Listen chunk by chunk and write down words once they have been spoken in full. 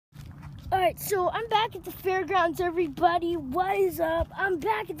Alright, so I'm back at the fairgrounds, everybody. What is up? I'm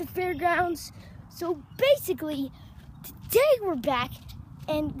back at the fairgrounds. So basically, today we're back,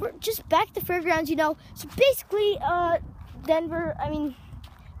 and we're just back at the fairgrounds, you know. So basically,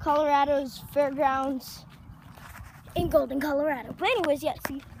 Colorado's fairgrounds in Golden, Colorado. But anyways, yeah,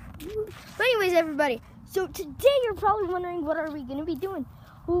 see. But anyways, everybody. So today you're probably wondering, what are we going to be doing?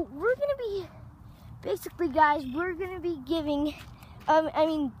 Well, we're going to be, basically, guys, we're going to be giving...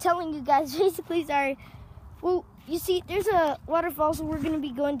 telling you guys, basically, sorry. Well, you see, there's a waterfall, so we're going to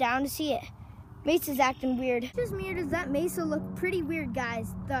be going down to see it. Mesa's acting weird. Just weird, does that Mesa look pretty weird, guys?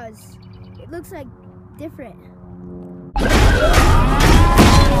 It does. It looks like different.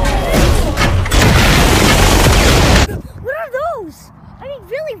 What are those? I mean,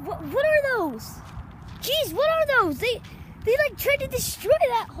 really, what are those? Jeez, what are those? They like tried to destroy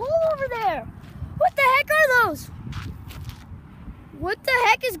that hole over there. What the heck are those? What the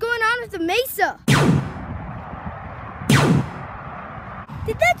heck is going on with the Mesa?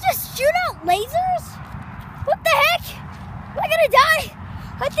 Did that just shoot out lasers? What the heck? Am I gonna die?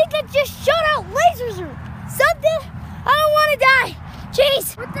 I think I just shot out lasers or something. I don't want to die.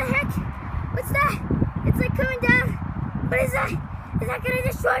 Jeez. What the heck? What's that? It's like coming down. What is that? Is that gonna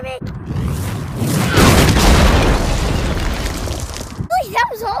destroy me? Really, that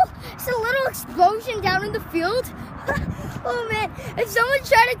was all? Just a little explosion down in the field? Oh man, if someone's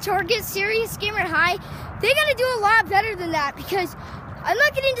trying to target Serious Gamer High, they're gonna do a lot better than that, because I'm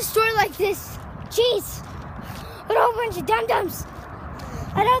not getting destroyed like this. Jeez, what a whole bunch of dum-dums.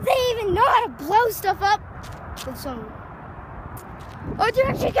 I don't think they even know how to blow stuff up with some... Oh dude,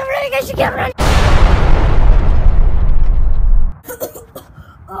 I should get running, I should get running.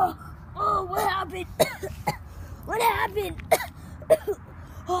 Oh, what happened? What happened?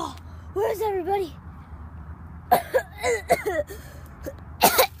 Oh, where's everybody?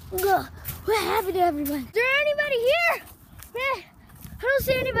 What happened to everyone? Is there anybody here? Man, I don't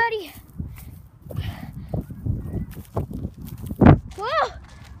see anybody. Whoa!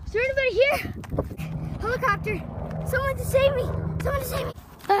 Is there anybody here? Helicopter! Someone to save me! Someone to save me!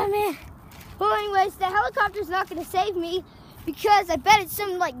 Oh man. Well, anyways, the helicopter's not gonna save me, because I bet it's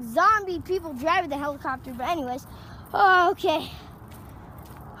some like zombie people driving the helicopter. But anyways, oh, okay.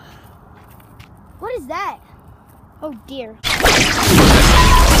 What is that? Oh dear.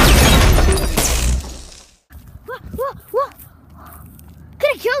 Whoa.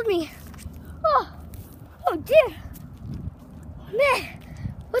 Could have killed me. Oh dear. Man,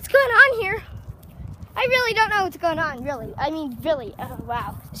 what's going on here? I really don't know what's going on, really. I mean, really. Oh,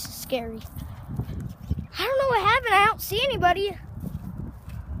 wow, this is scary. I don't know what happened. I don't see anybody.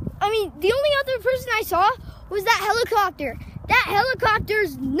 I mean, the only other person I saw was that helicopter. That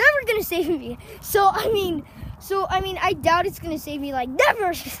helicopter's never gonna save me. So I mean, I doubt it's gonna save me. Like,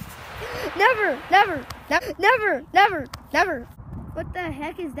 never. Never. What the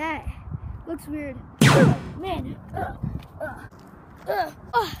heck is that? Looks weird. Oh, man.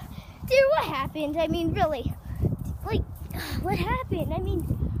 Oh, dear, what happened? I mean, really. Like, what happened? I mean,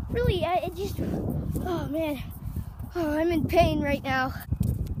 really, it just... Oh, man. Oh, I'm in pain right now.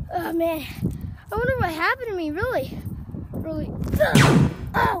 Oh, man. I wonder what happened to me, really.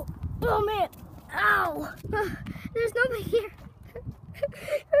 Oh, man. Ow. There's nobody here.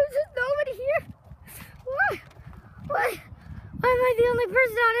 There's just nobody here. Why am I the only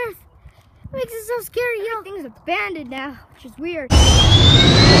person on Earth? It makes it so scary. Everything's abandoned now, which is weird. I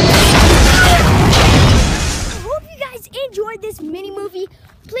hope you guys enjoyed this mini movie.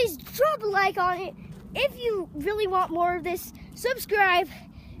 Please drop a like on it. If you really want more of this, subscribe.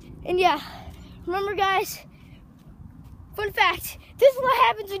 And yeah, remember guys, fun fact, this is what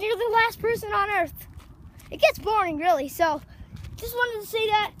happens when you're the last person on Earth. It gets boring, really, so just wanted to say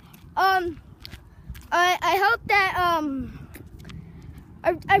that. I hope that,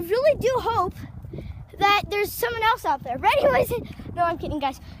 I really do hope that there's someone else out there. But anyways, no, I'm kidding,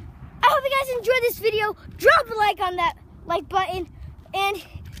 guys. I hope you guys enjoyed this video. Drop a like on that like button. And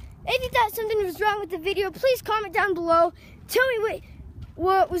if you thought something was wrong with the video, please comment down below. Tell me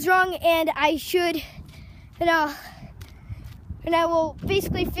what was wrong, and I should, and I will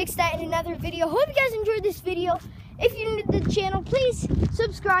basically fix that in another video. Hope you guys enjoyed this video. If you're new to the channel, please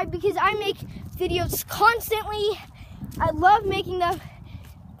subscribe, because I make videos constantly. I love making them.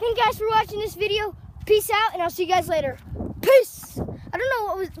 Thank you guys for watching this video. Peace out, and I'll see you guys later. Peace. I don't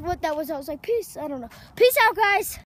know what that was. I was like, peace. I don't know. Peace out, guys.